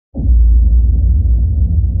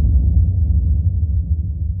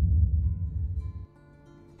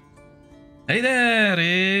Hey there,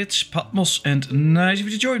 it's Patmos, and nice of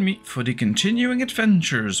you to join me for the continuing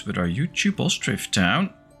adventures with our YouTube Ostriv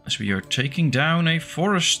town, as we are taking down a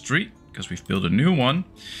forestry, because we've built a new one.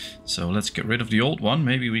 So let's get rid of the old one.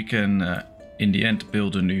 Maybe we can, in the end,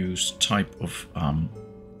 build a new type of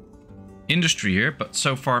industry here, but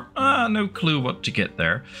so far, no clue what to get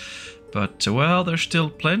there. But, well, there's still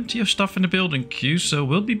plenty of stuff in the building queue, so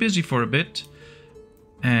we'll be busy for a bit.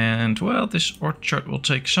 And, well, this orchard will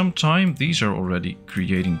take some time. These are already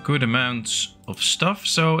creating good amounts of stuff,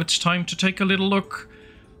 so it's time to take a little look.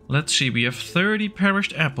 Let's see, we have 30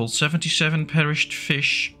 perished apples, 77 perished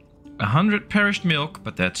fish, 100 perished milk,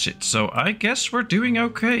 but that's it. So I guess we're doing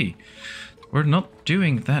okay. We're not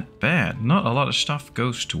doing that bad. Not a lot of stuff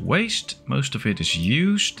goes to waste. Most of it is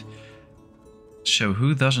used. So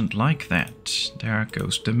who doesn't like that? There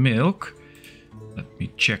goes the milk. Let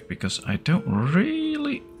me check, because I don't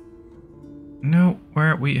really know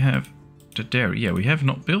where we have the dairy. Yeah, we have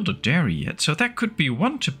not built a dairy yet. So that could be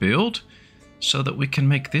one to build, so that we can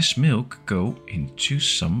make this milk go into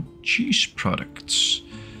some cheese products.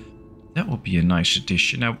 That would be a nice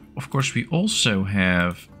addition. Now, of course, we also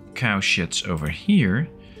have cow sheds over here.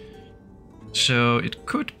 So it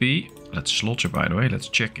could be... Let's slaughter, by the way. Let's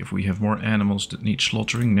check if we have more animals that need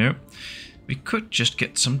slaughtering. No. We could just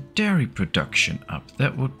get some dairy production up.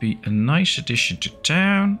 That would be a nice addition to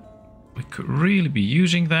town. We could really be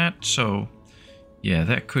using that. So, yeah,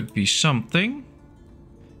 that could be something.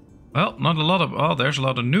 Well, not a lot of... Oh, there's a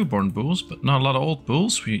lot of newborn bulls, but not a lot of old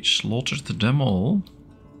bulls. We slaughtered them all.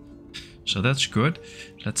 So that's good.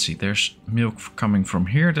 Let's see, there's milk coming from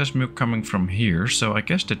here. There's milk coming from here. So I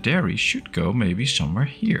guess the dairy should go maybe somewhere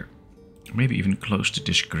here. Maybe even close to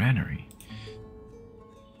this granary.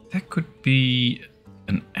 That could be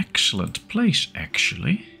an excellent place,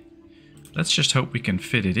 actually. Let's just hope we can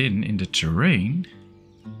fit it in the terrain.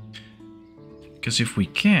 Because if we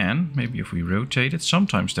can, maybe if we rotate it,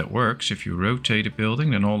 sometimes that works. If you rotate a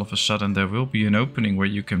building, then all of a sudden there will be an opening where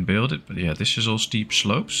you can build it. But yeah, this is all steep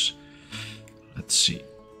slopes. Let's see.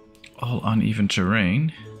 All uneven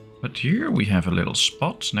terrain. But here we have a little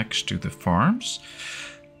spot next to the farms.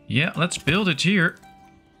 Yeah, let's build it here.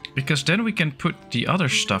 Because then we can put the other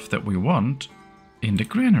stuff that we want in the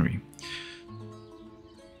granary.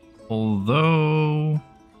 Although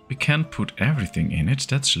we can't put everything in it,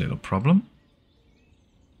 that's a little problem.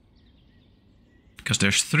 Because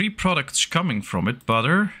there's 3 products coming from it.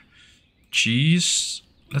 Butter, cheese.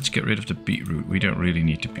 Let's get rid of the beetroot. We don't really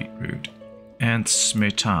need the beetroot. And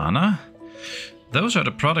smetana. Those are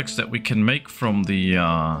the products that we can make from the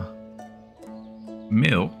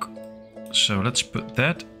milk. So let's put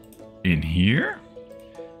that in here.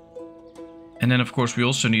 And then of course we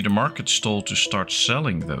also need a market stall to start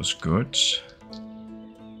selling those goods.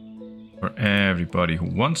 For everybody who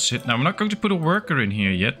wants it. Now I'm not going to put a worker in here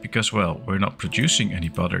yet because, well, we're not producing any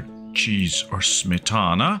butter, cheese or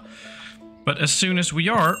smetana. But as soon as we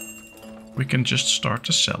are, we can just start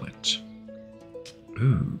to sell it.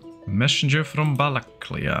 Ooh, messenger from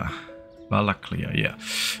Balaklia. Balaklia, yeah.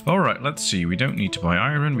 Alright, let's see. We don't need to buy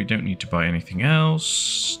iron. We don't need to buy anything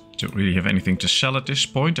else. Don't really have anything to sell at this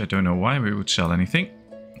point. I don't know why we would sell anything.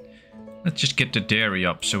 Let's just get the dairy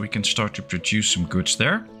up so we can start to produce some goods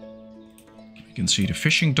there. You can see the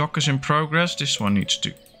fishing dock is in progress. This one needs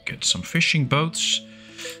to get some fishing boats.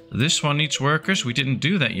 This one needs workers. We didn't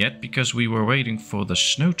do that yet because we were waiting for the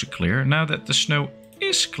snow to clear. Now that the snow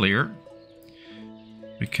is clear,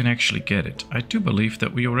 we can actually get it. I do believe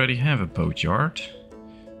that we already have a boatyard.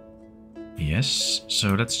 Yes,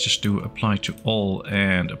 so let's just do apply to all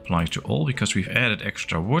and apply to all, because we've added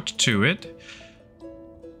extra wood to it.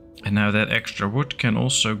 And now that extra wood can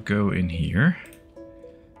also go in here.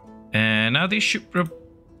 And now these should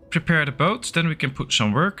prepare the boats. Then we can put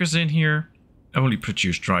some workers in here. Only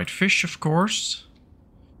produce dried fish, of course.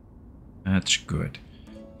 That's good.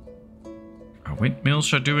 Our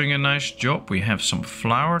windmills are doing a nice job. We have some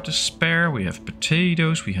flour to spare. We have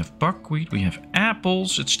potatoes. We have buckwheat. We have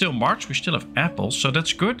apples. It's still March. We still have apples, so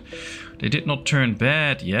that's good. They did not turn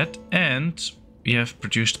bad yet. And we have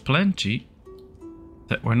produced plenty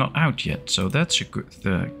that were not out yet. So that's a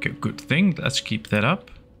good thing. Let's keep that up.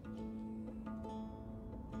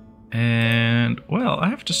 And, well, I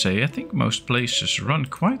have to say, I think most places run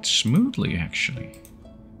quite smoothly, actually.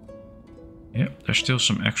 Yep, there's still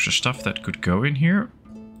some extra stuff that could go in here.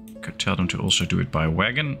 Could tell them to also do it by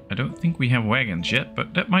wagon. I don't think we have wagons yet,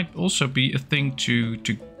 but that might also be a thing to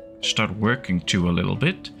start working to a little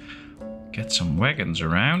bit. Get some wagons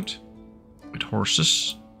around with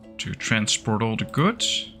horses to transport all the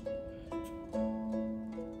goods.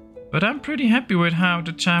 But I'm pretty happy with how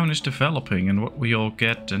the town is developing and what we all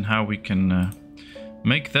get and how we can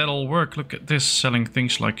make that all work. Look at this, selling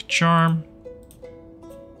things like charm.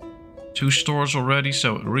 2 stores already,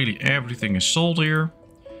 so really everything is sold here.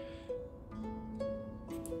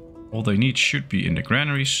 All they need should be in the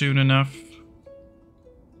granary soon enough.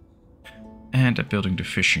 And they're building the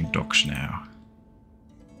fishing docks now.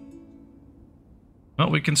 Well,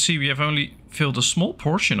 we can see we have only filled a small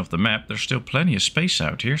portion of the map. There's still plenty of space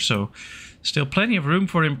out here, so still plenty of room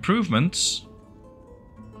for improvements.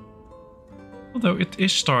 Although it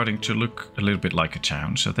is starting to look a little bit like a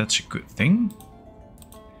town, so that's a good thing.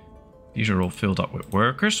 These are all filled up with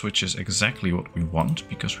workers, which is exactly what we want,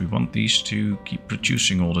 because we want these to keep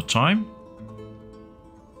producing all the time.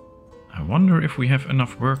 I wonder if we have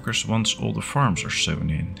enough workers once all the farms are sown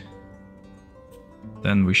in.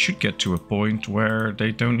 Then we should get to a point where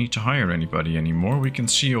they don't need to hire anybody anymore. We can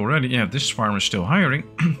see already, yeah, this farm is still hiring,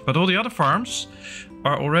 but all the other farms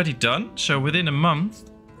are already done. So within a month,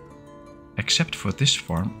 except for this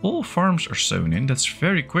farm, all farms are sown in. That's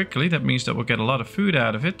very quickly. That means that we'll get a lot of food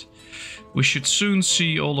out of it. We should soon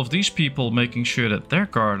see all of these people making sure that their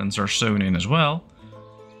gardens are sown in as well,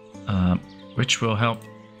 which will help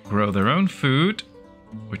grow their own food,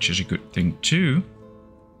 which is a good thing too.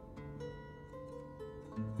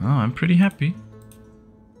 Oh, I'm pretty happy.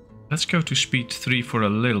 Let's go to speed 3 for a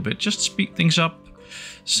little bit. Just speed things up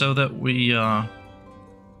so that we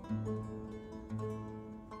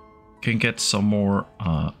can get some more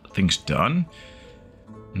things done.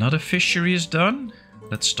 Another fishery is done.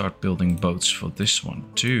 Let's start building boats for this one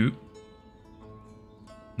too.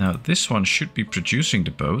 Now this one should be producing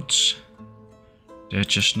the boats. They're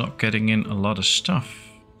just not getting in a lot of stuff.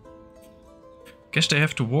 Guess they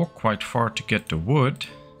have to walk quite far to get the wood.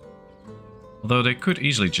 Although they could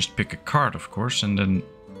easily just pick a cart, of course, and then,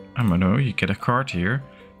 I don't know, you get a cart here,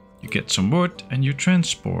 you get some wood, and you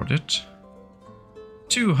transport it.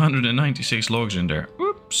 296 logs in there.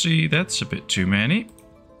 Oopsie, that's a bit too many.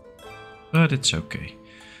 But it's okay.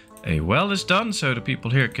 A well is done, so the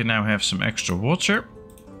people here can now have some extra water.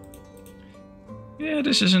 Yeah,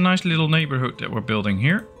 this is a nice little neighborhood that we're building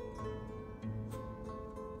here.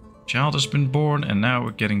 Child has been born, and now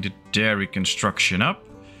we're getting the dairy construction up.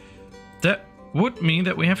 That would mean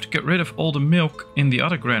that we have to get rid of all the milk in the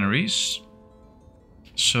other granaries,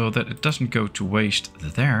 so that it doesn't go to waste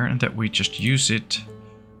there, and that we just use it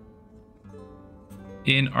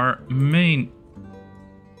in our main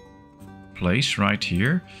place right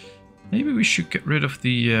here. Maybe we should get rid of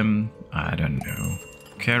the, I don't know,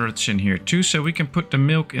 carrots in here too, so we can put the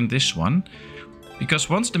milk in this one. Because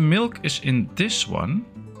once the milk is in this one,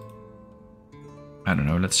 I don't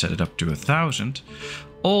know, let's set it up to 1,000.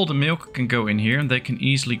 All the milk can go in here and they can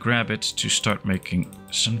easily grab it to start making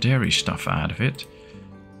some dairy stuff out of it.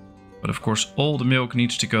 But of course all the milk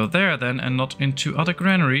needs to go there then and not into other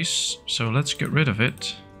granaries. So let's get rid of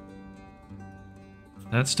it.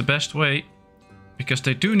 That's the best way. Because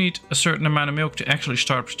they do need a certain amount of milk to actually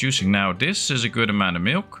start producing. Now this is a good amount of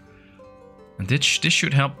milk. And this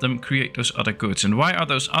should help them create those other goods. And why are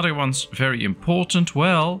those other ones very important?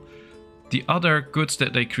 Well, the other goods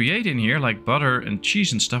that they create in here, like butter and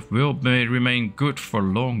cheese and stuff, may remain good for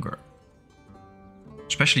longer.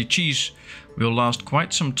 Especially cheese will last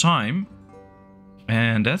quite some time.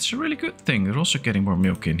 And that's a really good thing. They're also getting more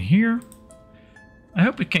milk in here. I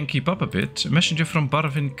hope we can keep up a bit. A messenger from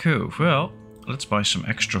Barvin Cove. Well, let's buy some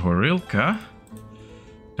extra Horilka.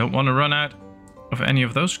 Don't want to run out of any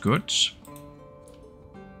of those goods.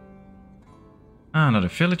 Another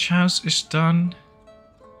village house is done.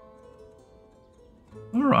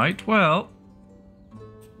 Alright, well,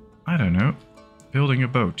 I don't know. Building a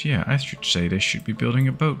boat. Yeah, I should say they should be building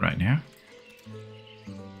a boat right now.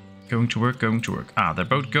 Going to work, going to work. Ah, they're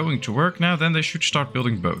both going to work now, then they should start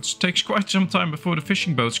building boats. Takes quite some time before the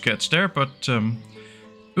fishing boats gets there, but...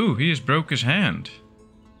 Ooh, he has broke his hand.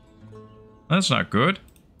 That's not good.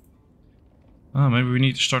 Oh, maybe we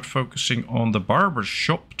need to start focusing on the barber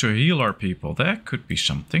shop to heal our people. That could be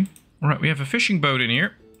something. Alright, we have a fishing boat in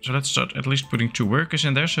here. So let's start at least putting 2 workers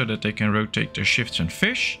in there so that they can rotate their shifts and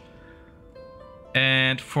fish.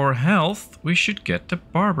 And for health, we should get the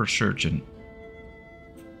barber surgeon.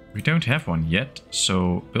 We don't have one yet,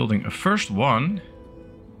 so building a first one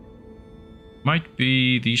might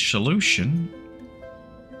be the solution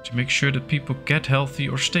to make sure that people get healthy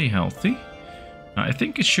or stay healthy. Now, I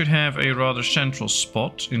think it should have a rather central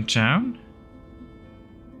spot in town.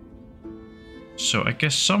 So I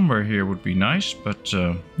guess somewhere here would be nice, but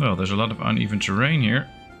well, there's a lot of uneven terrain here.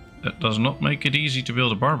 That does not make it easy to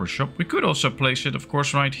build a barber shop. We could also place it, of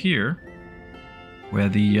course, right here, where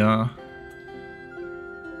the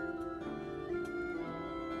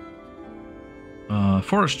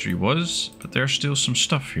forestry was, but there's still some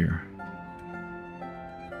stuff here.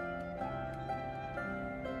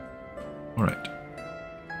 Alright.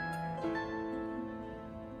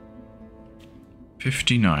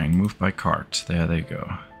 59, move by cart. There they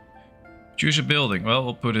go. Choose a building. Well,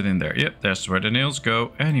 we'll put it in there. Yep, that's where the nails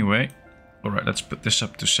go. Anyway. Alright, let's put this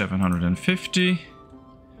up to 750.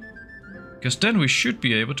 Because then we should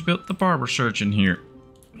be able to build the barber surgeon here.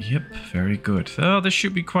 Yep, very good. Oh, this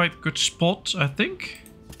should be quite a good spot, I think.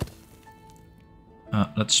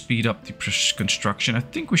 Let's speed up the construction. I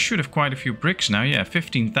think we should have quite a few bricks now. Yeah,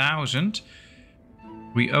 15,000.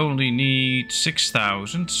 We only need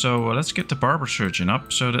 6,000. So let's get the barber surgeon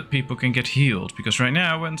up so that people can get healed. Because right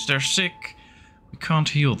now, once they're sick, we can't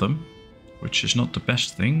heal them. Which is not the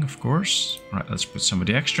best thing, of course. Right, let's put some of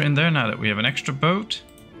the extra in there now that we have an extra boat.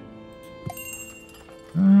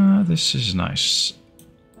 This is nice.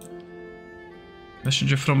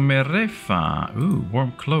 Messenger from Merefa. Ooh,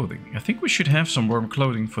 warm clothing. I think we should have some warm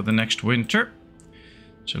clothing for the next winter.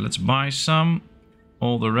 So let's buy some.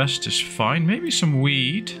 All the rest is fine. Maybe some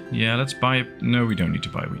weed. Yeah, let's buy it. No, we don't need to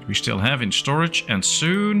buy weed. We still have in storage and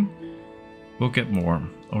soon we'll get more.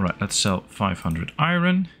 Alright, let's sell 500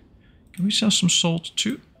 iron. Can we sell some salt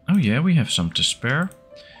too? Oh yeah, we have some to spare.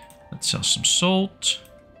 Let's sell some salt.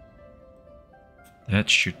 That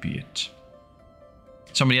should be it.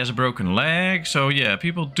 Somebody has a broken leg. So yeah,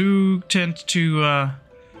 people do tend to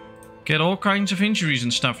get all kinds of injuries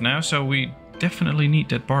and stuff now. So we definitely need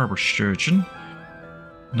that barber surgeon.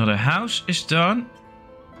 Another house is done.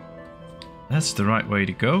 That's the right way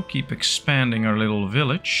to go. Keep expanding our little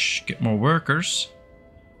village. Get more workers.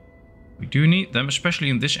 We do need them, especially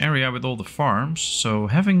in this area with all the farms. So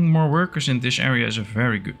having more workers in this area is a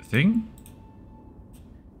very good thing.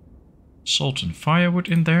 Salt and firewood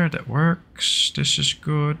in there, that works. This is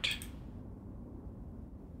good.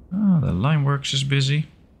 Ah, the lime works is busy.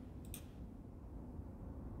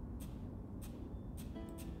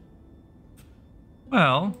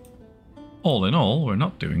 Well, all in all, we're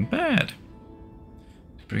not doing bad.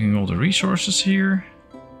 Bringing all the resources here.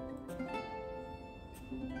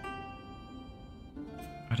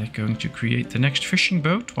 Are they going to create the next fishing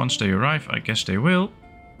boat once they arrive? I guess they will.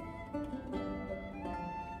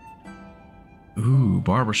 Ooh,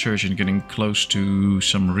 barber surgeon getting close to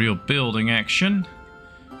some real building action.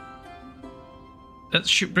 That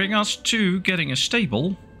should bring us to getting a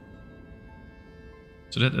stable.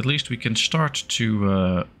 So that at least we can start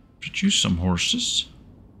to produce some horses.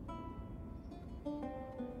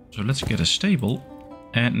 So let's get a stable.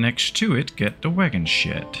 And next to it, get the wagon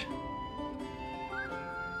shed.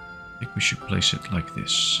 I think we should place it like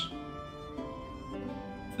this.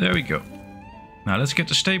 There we go. Now let's get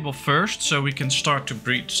the stable first so we can start to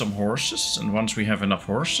breed some horses. And once we have enough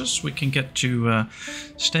horses, we can get to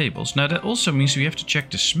stables. Now that also means we have to check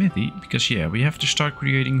the smithy. Because yeah, we have to start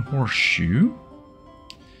creating horseshoe.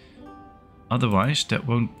 Otherwise, that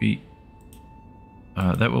won't be...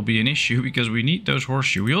 that will be an issue because we need those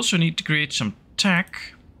horseshoe. We also need to create some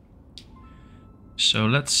tack. So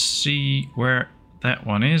let's see where that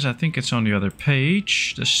one is. I think it's on the other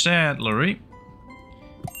page. The saddlery.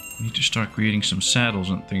 We need to start creating some saddles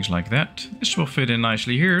and things like that. This will fit in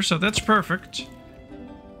nicely here, so that's perfect.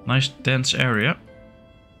 Nice dense area.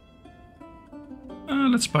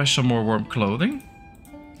 Let's buy some more warm clothing.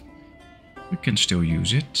 We can still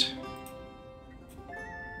use it.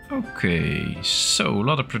 Okay, so a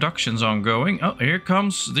lot of production's ongoing. Oh, here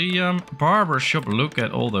comes the barber shop. Look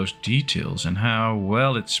at all those details and how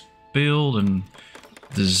well it's built and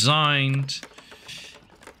designed.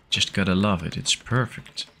 Just gotta love it. It's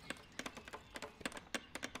perfect.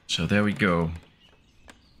 So there we go.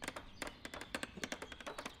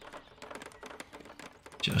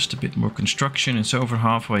 Just a bit more construction. It's over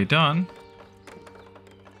halfway done.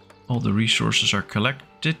 All the resources are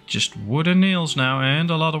collected. Just wood and nails now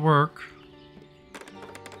and a lot of work.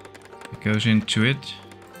 It goes into it.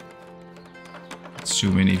 Let's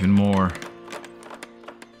zoom in even more.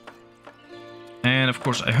 And of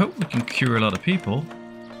course, I hope we can cure a lot of people.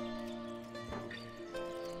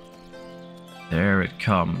 There it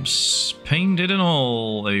comes. Painted and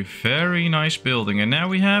all. A very nice building. And now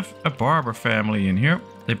we have a barber family in here.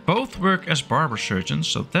 They both work as barber surgeons,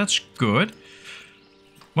 so that's good.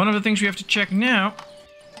 One of the things we have to check now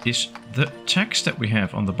is the tax that we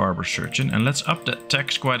have on the barber surgeon. And let's up that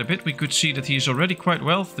tax quite a bit. We could see that he's already quite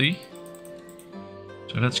wealthy.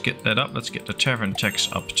 So let's get that up. Let's get the tavern tax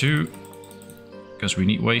up too. Because we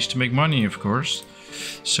need ways to make money, of course.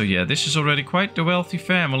 So yeah, this is already quite the wealthy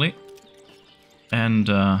family. And,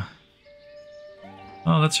 well,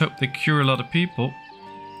 let's hope they cure a lot of people.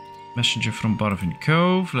 Messenger from Barvin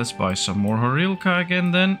Cove. Let's buy some more Horilka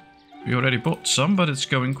again then. We already bought some, but it's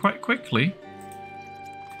going quite quickly.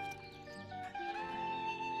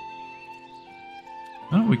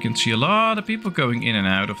 Well, we can see a lot of people going in and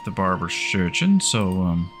out of the Barber's Surgeon,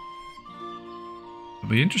 so it'll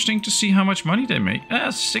be interesting to see how much money they make.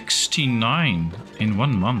 69 in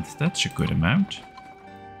 1 month. That's a good amount.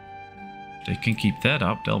 If they can keep that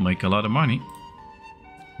up, they'll make a lot of money.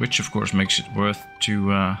 Which, of course, makes it worth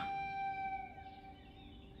to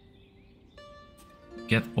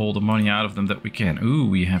get all the money out of them that we can. Ooh,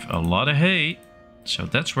 we have a lot of hay. So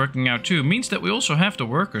that's working out too. Means that we also have the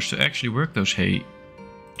workers to actually work those hay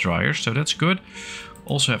dryers, so that's good.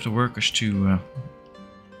 Also have the workers to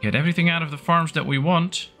get everything out of the farms that we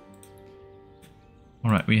want.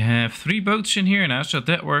 Alright, we have 3 boats in here now, so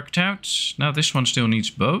that worked out. Now this one still needs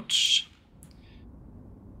boats.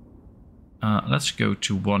 Let's go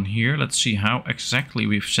to 1 here. Let's see how exactly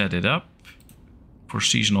we've set it up for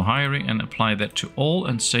seasonal hiring and apply that to all,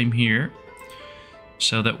 and same here.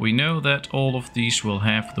 So that we know that all of these will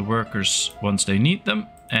have the workers once they need them,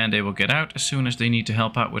 and they will get out as soon as they need to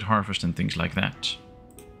help out with harvest and things like that.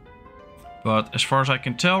 But as far as I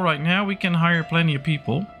can tell right now, we can hire plenty of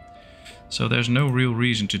people. So there's no real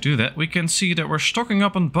reason to do that. We can see that we're stocking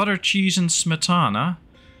up on butter, cheese and smetana,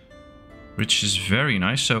 which is very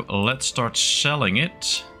nice. So let's start selling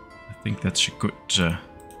it. I think that's a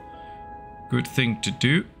good thing to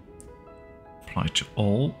do. Apply to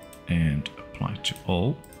all and apply to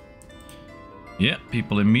all. Yeah,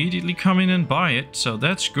 people immediately come in and buy it, so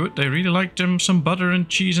that's good. They really like them some butter and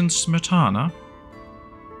cheese and smetana.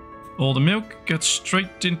 All the milk gets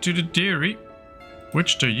straight into the dairy,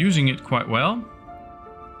 which they're using it quite well.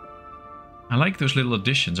 I like those little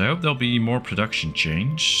additions. I hope there'll be more production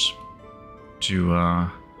chains to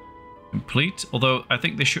complete. Although I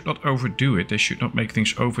think they should not overdo it. They should not make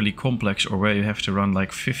things overly complex or where you have to run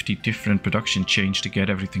like 50 different production chains to get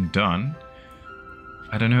everything done.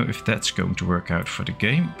 I don't know if that's going to work out for the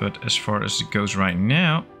game, but as far as it goes right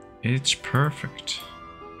now, it's perfect.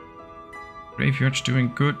 Graveyard's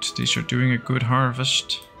doing good. These are doing a good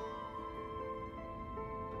harvest.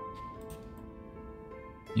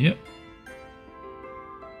 Yep.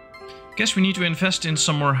 Guess we need to invest in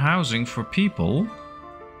some more housing for people,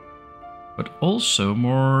 but also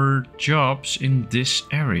more jobs in this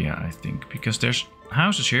area, I think, because there's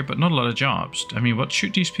houses here, but not a lot of jobs. I mean, what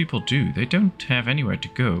should these people do? They don't have anywhere to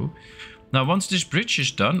go. Now, once this bridge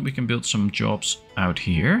is done, we can build some jobs out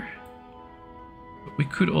here. But we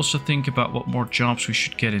could also think about what more jobs we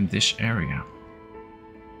should get in this area.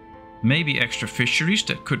 Maybe extra fisheries,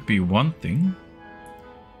 that could be one thing.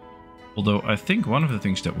 Although I think one of the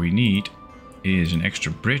things that we need is an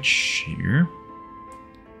extra bridge here.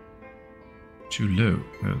 Too low.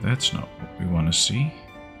 No, that's not what we want to see.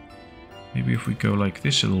 Maybe if we go like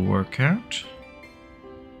this, it'll work out.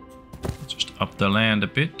 Just up the land a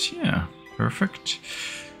bit. Yeah, perfect.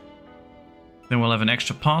 Then we'll have an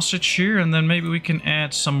extra passage here, and then maybe we can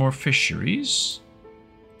add some more fisheries.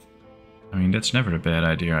 I mean, that's never a bad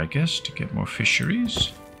idea, I guess, to get more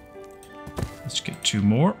fisheries. Let's get 2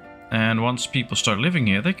 more. And once people start living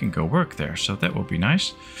here, they can go work there, so that will be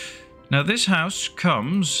nice. Now, this house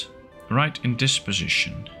comes right in this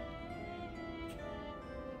position.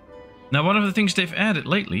 Now, one of the things they've added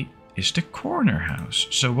lately is the corner house.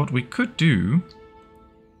 So what we could do,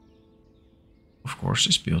 of course,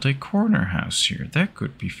 is build a corner house here. That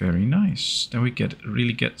could be very nice. Then we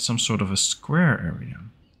really get some sort of a square area.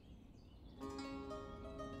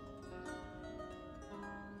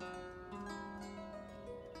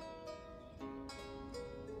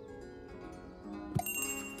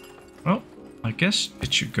 Well, I guess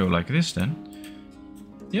it should go like this then.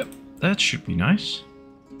 Yep, that should be nice.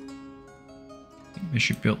 We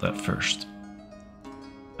should build that first.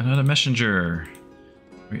 Another messenger.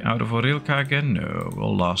 Are we out of Horilka again? No,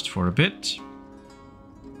 we'll last for a bit.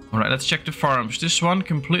 Alright, let's check the farms. This one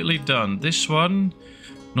completely done. This one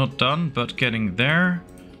not done, but getting there.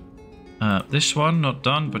 This one not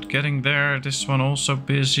done, but getting there. This one also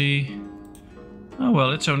busy. Oh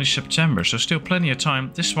well, it's only September, so still plenty of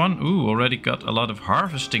time. This one, ooh, already got a lot of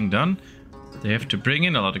harvesting done. They have to bring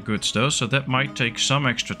in a lot of goods though, so that might take some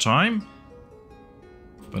extra time.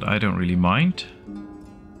 But I don't really mind.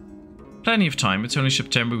 Plenty of time. It's only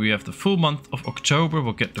September. We have the full month of October.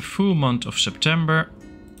 We'll get the full month of September.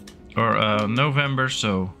 Or November.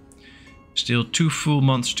 So still 2 full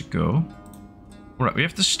months to go. Alright, we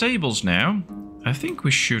have the stables now. I think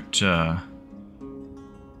we should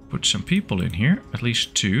put some people in here. At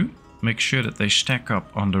least 2. Make sure that they stack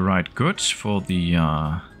up on the right goods for the...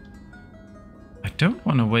 I don't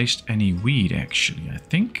want to waste any wheat actually. I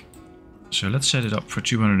think So let's set it up for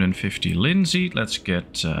 250 linseed. Let's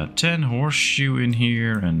get 10 horseshoe in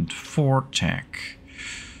here and 4 tack.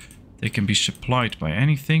 They can be supplied by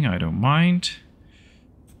anything, I don't mind.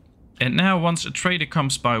 And now once a trader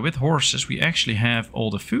comes by with horses, we actually have all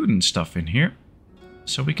the food and stuff in here.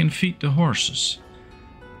 So we can feed the horses.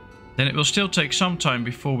 Then it will still take some time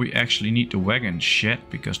before we actually need the wagons yet,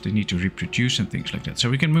 because they need to reproduce and things like that. So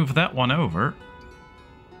we can move that one over.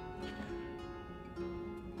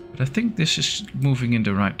 But I think this is moving in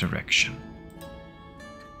the right direction.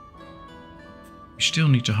 We still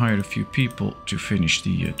need to hire a few people to finish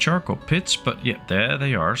the charcoal pits, but yeah, there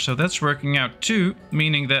they are. So that's working out too,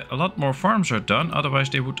 meaning that a lot more farms are done. Otherwise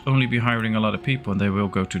they would only be hiring a lot of people and they will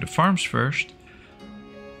go to the farms first.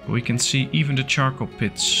 We can see even the charcoal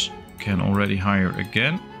pits can already hire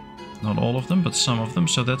again. Not all of them, but some of them,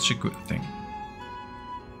 so that's a good thing.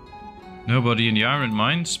 Nobody in the iron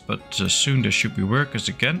mines, but soon there should be workers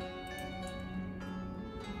again.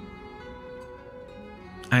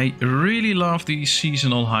 I really love the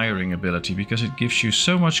seasonal hiring ability because it gives you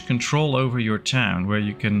so much control over your town, where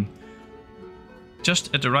you can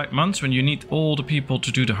just at the right months when you need all the people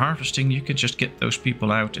to do the harvesting, you can just get those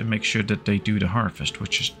people out and make sure that they do the harvest,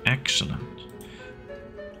 which is excellent.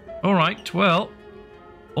 Alright, well,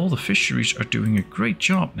 all the fisheries are doing a great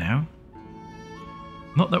job now.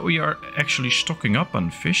 Not that we are actually stocking up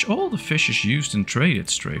on fish, all the fish is used and traded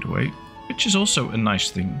straight away, which is also a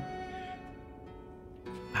nice thing.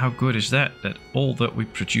 How good is that? That all that we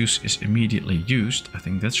produce is immediately used. I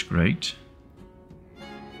think that's great.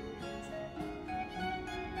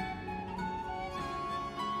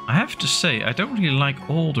 I have to say, I don't really like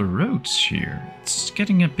all the roads here. It's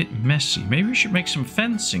getting a bit messy. Maybe we should make some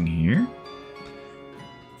fencing here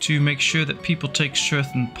to make sure that people take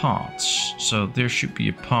certain paths. So there should be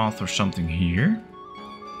a path or something here.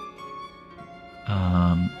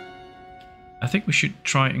 I think we should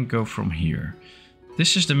try and go from here.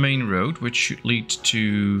 This is the main road, which should lead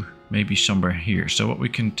to maybe somewhere here. So what we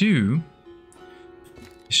can do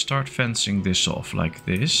is start fencing this off like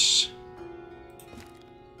this,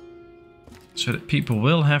 so that people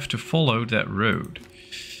will have to follow that road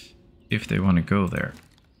if they want to go there.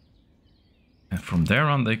 And from there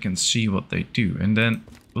on they can see what they do. And then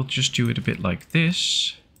we'll just do it a bit like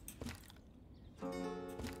this.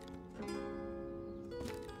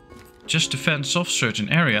 Just to fence off certain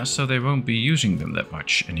areas so they won't be using them that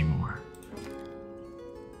much anymore.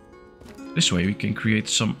 This way we can create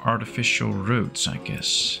some artificial roads, I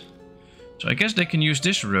guess. So I guess they can use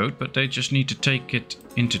this road, but they just need to take it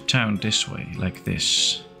into town this way, like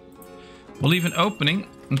this. We'll leave an opening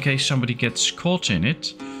in case somebody gets caught in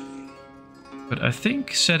it. But I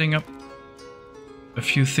think setting up a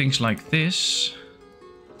few things like this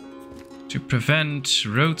to prevent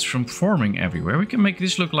roads from forming everywhere. We can make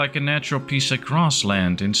this look like a natural piece of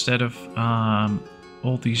grassland instead of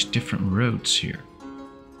all these different roads here.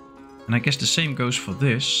 And I guess the same goes for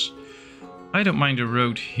this. I don't mind a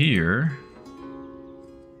road here.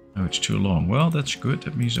 Oh, it's too long. Well, that's good.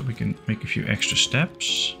 That means that we can make a few extra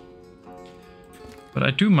steps. But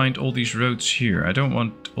I do mind all these roads here. I don't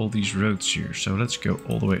want all these roads here. So let's go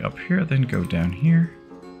all the way up here, then go down here.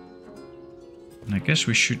 And I guess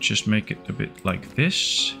we should just make it a bit like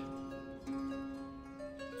this.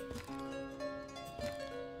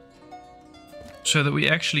 So that we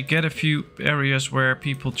actually get a few areas where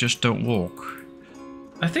people just don't walk.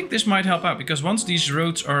 I think this might help out, because once these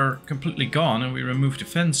roads are completely gone and we remove the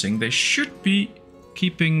fencing, they should be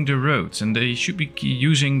keeping the roads and they should be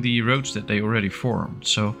using the roads that they already formed.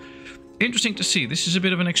 So interesting to see. This is a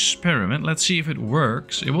bit of an experiment. Let's see if it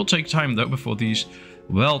works. It will take time though before these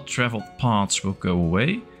well-traveled paths will go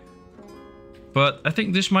away. But I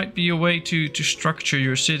think this might be a way to structure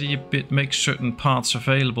your city a bit, make certain paths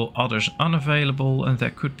available, others unavailable, and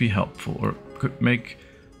that could be helpful, or could make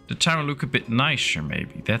the town look a bit nicer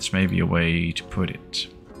maybe. That's maybe a way to put it.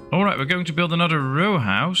 Alright, we're going to build another row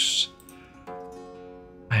house.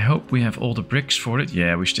 I hope we have all the bricks for it.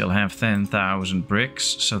 Yeah, we still have 10,000 bricks,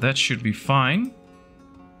 so that should be fine.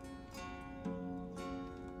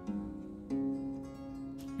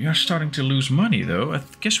 We are starting to lose money though. I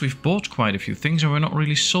guess we've bought quite a few things and we're not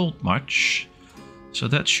really sold much. So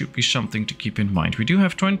that should be something to keep in mind. We do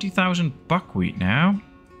have 20,000 buckwheat now.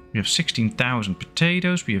 We have 16,000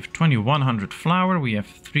 potatoes. We have 2,100 flour. We have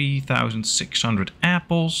 3,600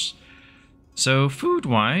 apples. So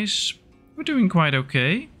food-wise, we're doing quite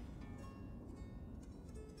okay.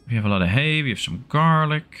 We have a lot of hay. We have some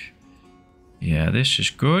garlic. Yeah, this is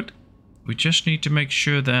good. We just need to make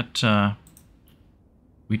sure that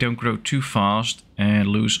we don't grow too fast and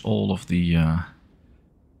lose all of the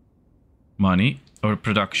money or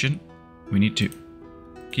production. We need to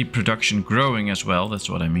keep production growing as well, that's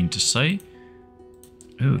what I mean to say.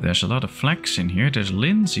 Oh, there's a lot of flax in here. There's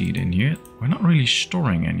linseed in here. We're not really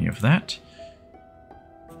storing any of that.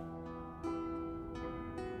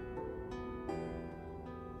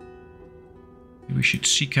 We should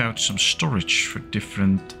seek out some storage for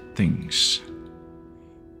different things.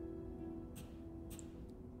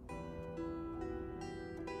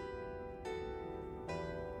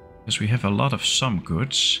 Because we have a lot of some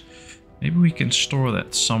goods. Maybe we can store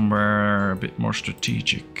that somewhere a bit more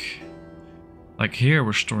strategic. Like here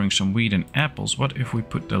we're storing some wheat and apples. What if we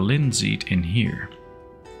put the linseed in here?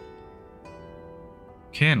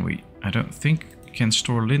 Can we? I don't think we can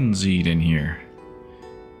store linseed in here.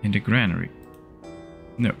 In the granary.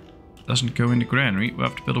 No, doesn't go in the granary. We'll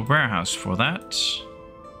have to build a warehouse for that.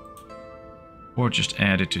 Or just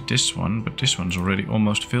add it to this one, but this one's already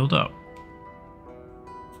almost filled up.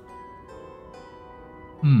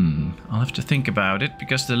 I'll have to think about it,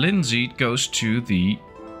 because the linseed goes to the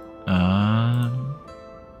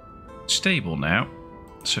stable now.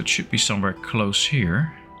 So it should be somewhere close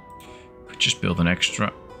here. Could just build an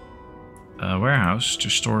extra warehouse to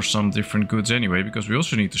store some different goods anyway, because we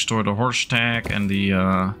also need to store the horse tack and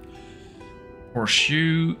the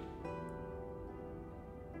horseshoe.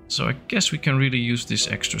 So I guess we can really use this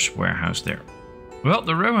extra warehouse there. Well,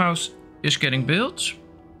 the row house is getting built.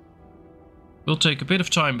 Will take a bit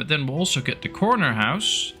of time, but then we'll also get the corner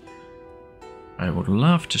house. I would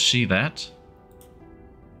love to see that.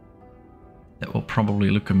 That will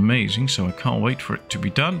probably look amazing, so I can't wait for it to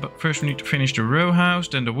be done. But first we need to finish the row house,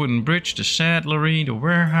 then the wooden bridge, the saddlery, the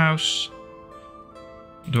warehouse.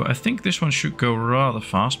 Though I think this one should go rather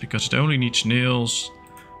fast, because it only needs nails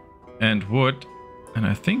and wood. And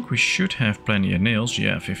I think we should have plenty of nails.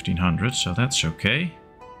 Yeah, 1500, so that's okay.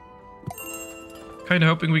 Kind of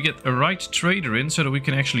hoping we get a right trader in so that we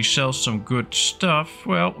can actually sell some good stuff.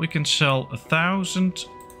 Well, we can sell 1,000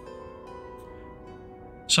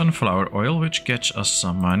 sunflower oil, which gets us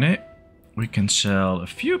some money. We can sell a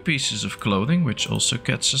few pieces of clothing, which also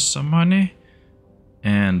gets us some money.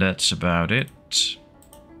 And that's about it.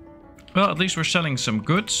 Well, at least we're selling some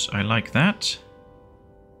goods. I like that.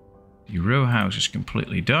 The row house is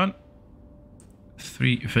completely done.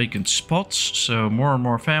 3 vacant spots, so more and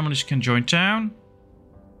more families can join town.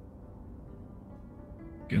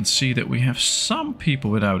 You can see that we have some people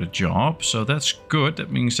without a job, so that's good.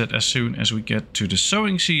 That means that as soon as we get to the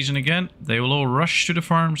sowing season again, they will all rush to the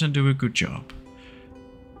farms and do a good job.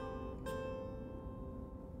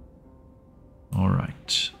 All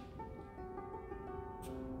right.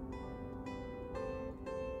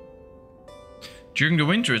 During the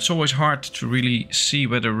winter, it's always hard to really see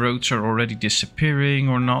whether roads are already disappearing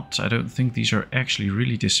or not. I don't think these are actually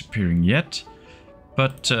really disappearing yet,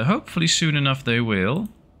 but hopefully soon enough they will.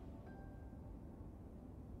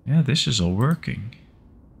 Yeah, this is all working.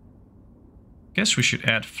 Guess we should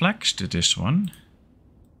add flax to this one,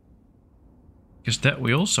 because that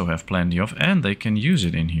we also have plenty of, and they can use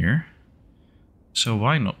it in here. So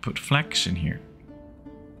why not put flax in here?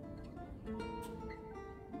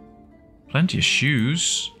 Plenty of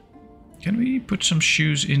shoes. Can we put some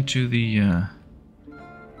shoes into the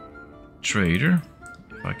trader?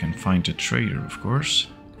 If I can find a trader, of course.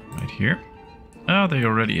 Right here. Ah, they're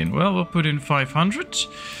already in. Well, we'll put in 500.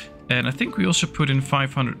 And I think we also put in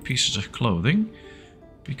 500 pieces of clothing.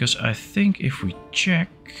 Because I think if we check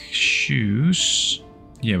shoes...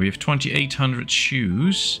 Yeah, we have 2,800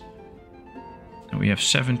 shoes. And we have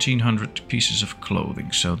 1,700 pieces of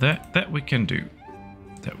clothing. So that we can do.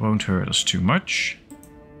 That won't hurt us too much.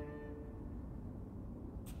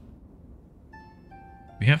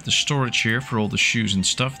 We have the storage here for all the shoes and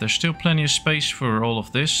stuff. There's still plenty of space for all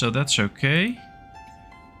of this, so that's okay.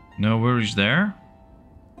 No worries there.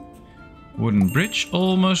 Wooden bridge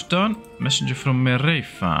almost done. Messenger from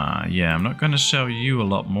Merefa. Yeah, I'm not going to sell you a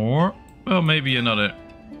lot more. Well, maybe another...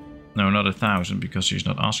 No, not 1,000, because he's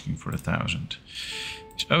not asking for 1,000.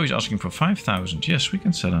 Oh, he's asking for 5,000. Yes, we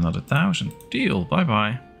can sell another 1,000. Deal.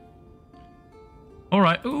 Bye-bye.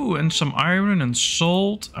 Alright. Ooh, and some iron and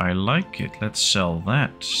salt. I like it. Let's sell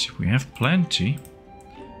that. We have plenty.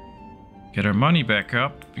 Get our money back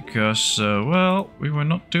up, because, well, we were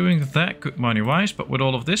not doing that good money-wise. But with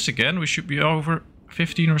all of this again, we should be over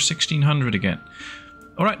 1,500 or 1,600 again.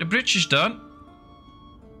 Alright, the bridge is done.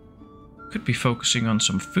 Could be focusing on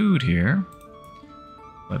some food here.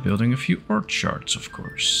 By building a few orchards, of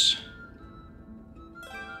course.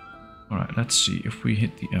 Alright, let's see if we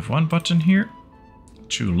hit the F1 button here.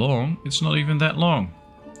 Too long. It's not even that long.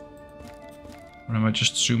 Or am I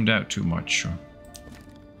just zoomed out too much?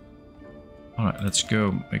 Alright, let's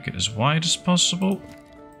go make it as wide as possible.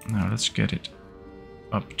 Now let's get it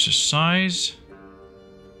up to size.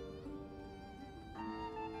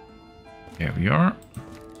 There we are.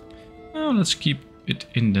 Now let's keep it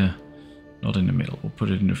in the, not in the middle. We'll put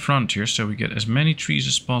it in the front here so we get as many trees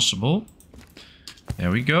as possible.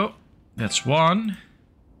 There we go. That's one.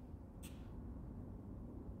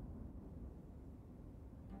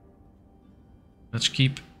 Let's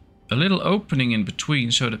keep a little opening in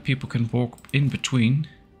between so that people can walk in between.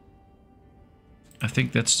 I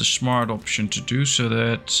think that's the smart option to do so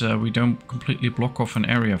that we don't completely block off an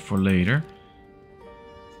area for later.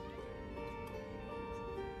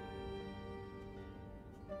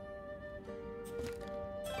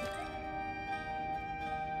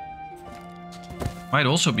 Might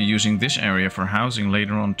also be using this area for housing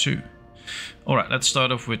later on too. Alright, let's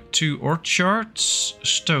start off with 2 orchards.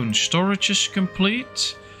 Stone storage is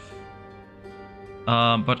complete.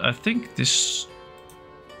 But I think this...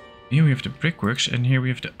 Here we have the brickworks and here we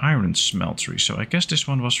have the iron smeltery. So I guess this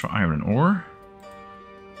one was for iron ore.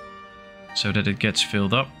 So that it gets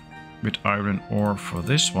filled up with iron ore for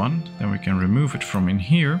this one. Then we can remove it from in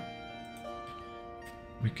here.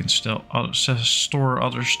 We can still store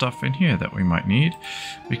other stuff in here that we might need.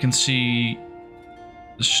 We can see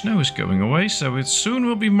the snow is going away, so it soon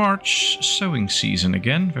will be March sowing season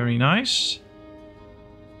again. Very nice.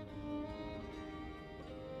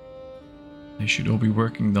 They should all be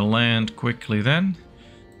working the land quickly then.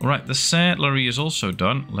 Alright, the saddlery is also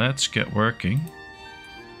done. Let's get working.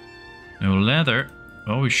 No leather.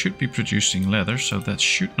 Well, we should be producing leather, so that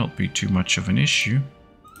should not be too much of an issue.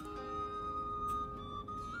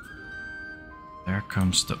 There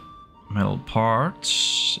comes the metal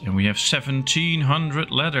parts. And we have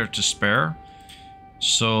 1700 leather to spare.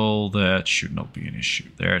 So that should not be an issue.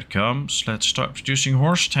 There it comes. Let's start producing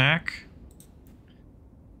horse tack.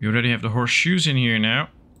 We already have the horseshoes in here now.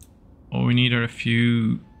 All we need are a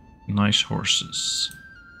few nice horses.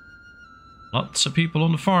 Lots of people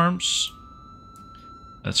on the farms.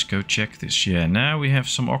 Let's go check this. Yeah, now we have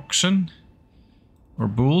some oxen or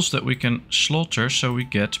bulls that we can slaughter so we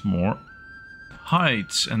get more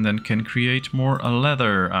hides and then can create more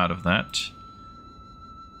leather out of that.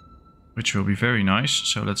 Which will be very nice.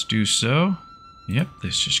 So let's do so. Yep,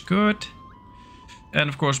 this is good. And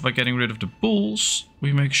of course, by getting rid of the bulls,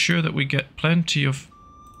 we make sure that we get plenty of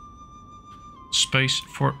space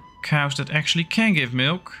for cows that actually can give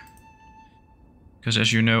milk. Because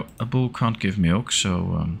as you know, a bull can't give milk.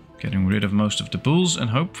 So getting rid of most of the bulls and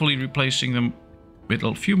hopefully replacing them with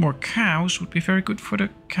a few more cows would be very good for the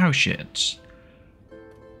cow sheds.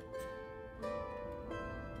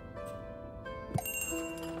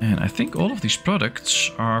 And I think all of these products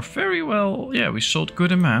are very well... Yeah, we sold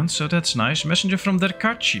good amounts, so that's nice. Messenger from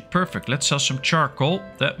Derkachi. Perfect. Let's sell some charcoal.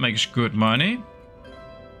 That makes good money.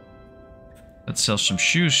 Let's sell some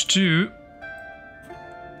shoes too.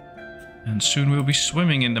 And soon we'll be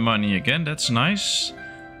swimming in the money again. That's nice.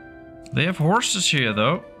 They have horses here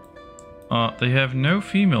though. They have no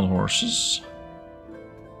female horses.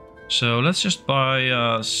 So let's just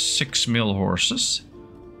buy 6 male horses.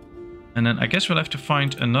 And then I guess we'll have to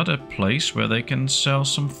find another place where they can sell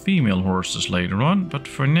some female horses later on. But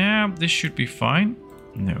for now, this should be fine.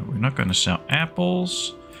 No, we're not going to sell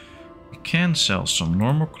apples. We can sell some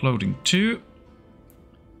normal clothing too.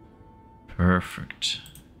 Perfect.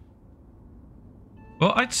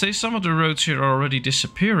 Well, I'd say some of the roads here are already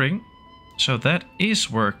disappearing. So that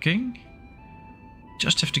is working.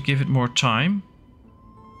 Just have to give it more time.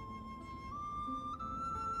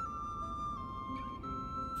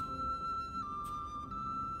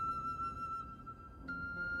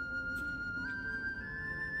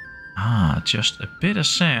 Ah, just a bit of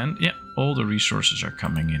sand. Yeah, all the resources are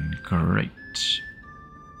coming in. Great.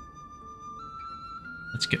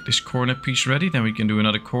 Let's get this corner piece ready. Then we can do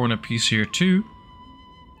another corner piece here too.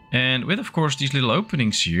 And with, of course, these little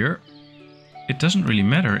openings here, it doesn't really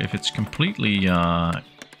matter if it's completely...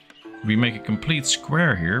 we make a complete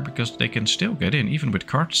square here, because they can still get in, even with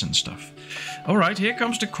carts and stuff. Alright, here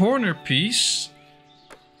comes the corner piece.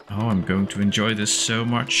 Oh, I'm going to enjoy this so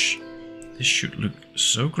much. This should look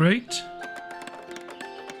so great.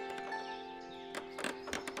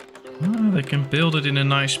 Oh, they can build it in a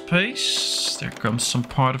nice pace. There comes some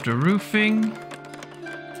part of the roofing.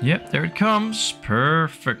 Yep, there it comes.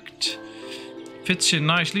 Perfect. Fits in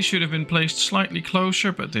nicely. Should have been placed slightly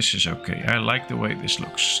closer, but this is okay. I like the way this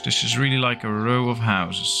looks. This is really like a row of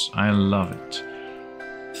houses. I love it.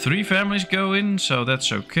 3 families go in, so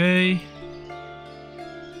that's okay.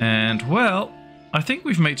 And well, I think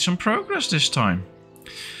we've made some progress this time.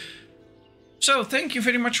 So, thank you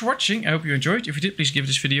very much for watching. I hope you enjoyed. If you did, please give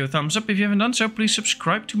this video a thumbs up. If you haven't done so, please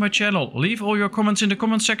subscribe to my channel. Leave all your comments in the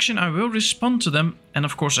comment section. I will respond to them. And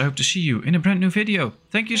of course, I hope to see you in a brand new video.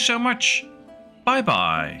 Thank you so much. Bye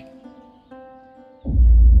bye.